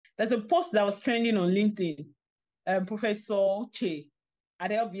There's a post that was trending on LinkedIn. Professor Che at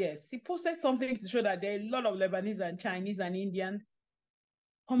LBS, he posted something to show that there are a lot of Lebanese and Chinese and Indians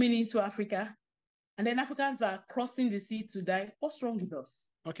coming into Africa, and then Africans are crossing the sea to die. What's wrong with us?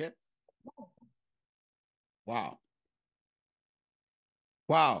 Okay. Wow.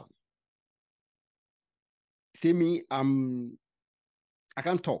 Wow. See me, I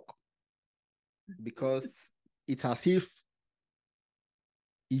can't talk because it's as if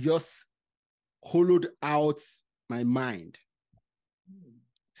it just hollowed out my mind.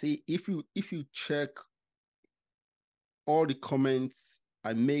 See, if you check all the comments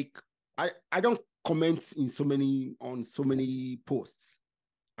I make, I don't comment on so many posts.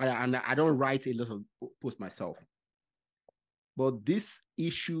 And I don't write a lot of posts myself. But this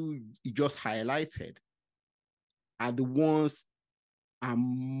issue you just highlighted are the ones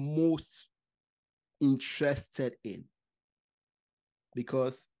I'm most interested in.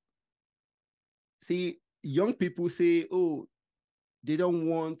 Because, see, young people say, oh, they don't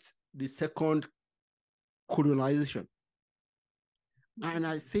want the second colonization. And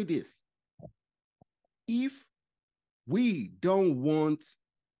I say this, if we don't want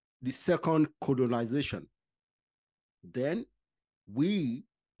the second colonization, then we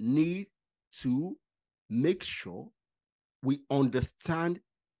need to make sure we understand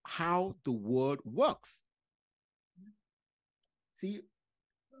how the world works. See,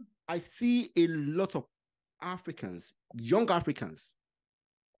 I see a lot of Africans, young Africans,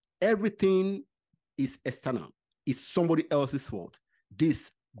 everything is external. It's somebody else's fault.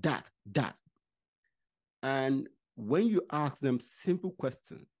 This, that. And when you ask them simple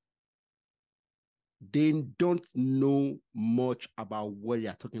questions, they don't know much about what they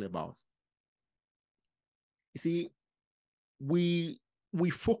are talking about. You see, we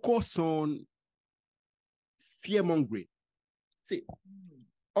focus on fear-mongering. See,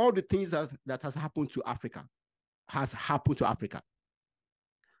 all the things that has happened to Africa has happened to Africa.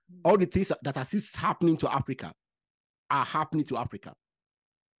 All the things that are still happening to Africa are happening to Africa.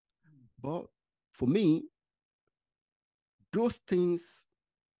 But for me, those things,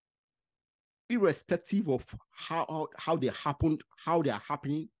 irrespective of how they happened, how they are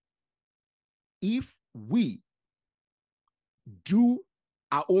happening, if we do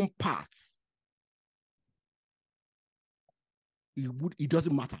our own parts, it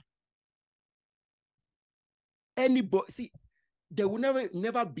doesn't matter. Anybody, see, there will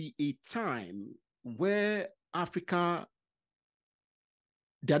never be a time where Africa,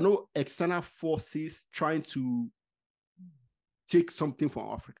 there are no external forces trying to take something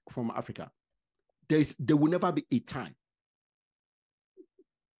from Africa. There will never be a time.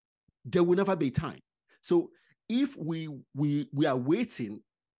 There will never be a time. So if we are waiting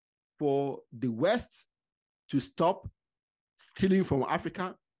for the West to stop stealing from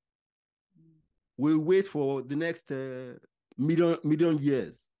Africa, we'll wait for the next million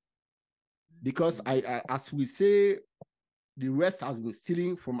years. Because as we say, the West has been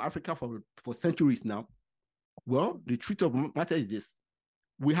stealing from Africa for centuries now. Well, the truth of the matter is this.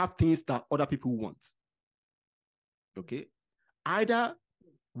 We have things that other people want. Okay? Either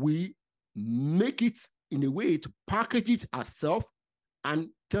we make it in a way to package it ourselves and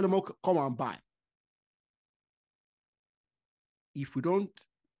tell them, okay, come and buy. If we don't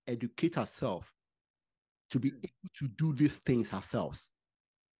educate ourselves to be able to do these things ourselves,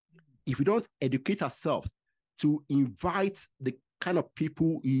 if we don't educate ourselves to invite the kind of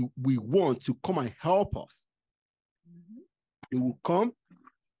people we want to come and help us, they will come,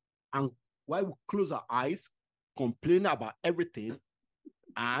 and while we close our eyes, complain about everything,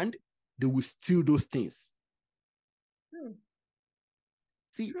 and they will steal those things.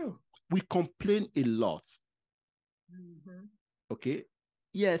 See, we complain a lot. Okay?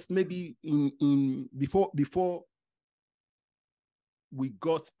 Yes, maybe in before we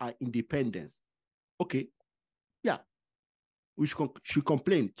got our independence. Okay, yeah, we should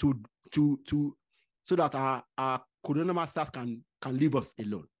complain to so that our colonial masters can leave us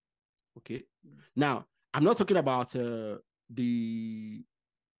alone. Okay, now I'm not talking about the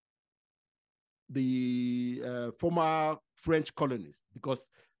former French colonies, because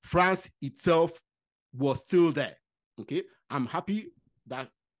France itself was still there. Okay, I'm happy that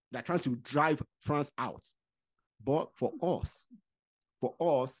they're trying to drive France out. But for us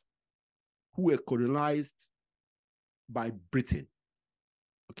who were colonized by Britain,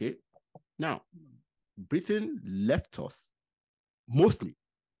 okay, now Britain left us, mostly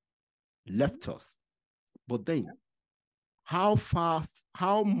left us. But then, how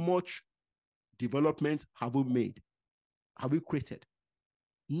much development have we made? Have we created?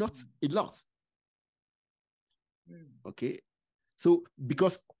 Not a lot. Okay, so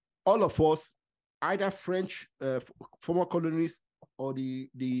because all of us, either French former colonies or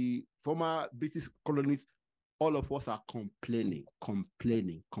the former British colonies, all of us are complaining.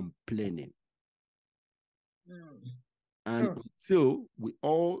 And until we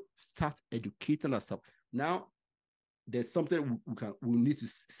all start educating ourselves. Now, there's something we need to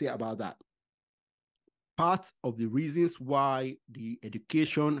say about that. Part of the reasons why the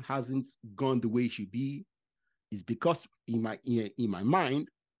education hasn't gone the way it should be is because in my mind,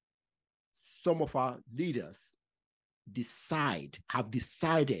 some of our leaders have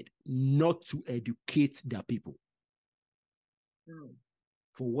decided not to educate their people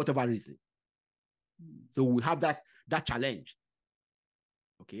for whatever reason. So we have that challenge.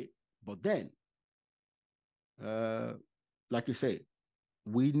 Okay. But then, like you say,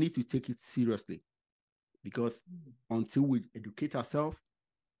 we need to take it seriously, because until we educate ourselves,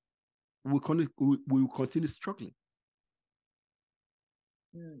 we will continue struggling.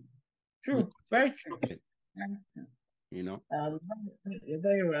 True, very true. You know, you're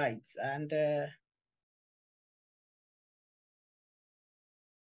very right. And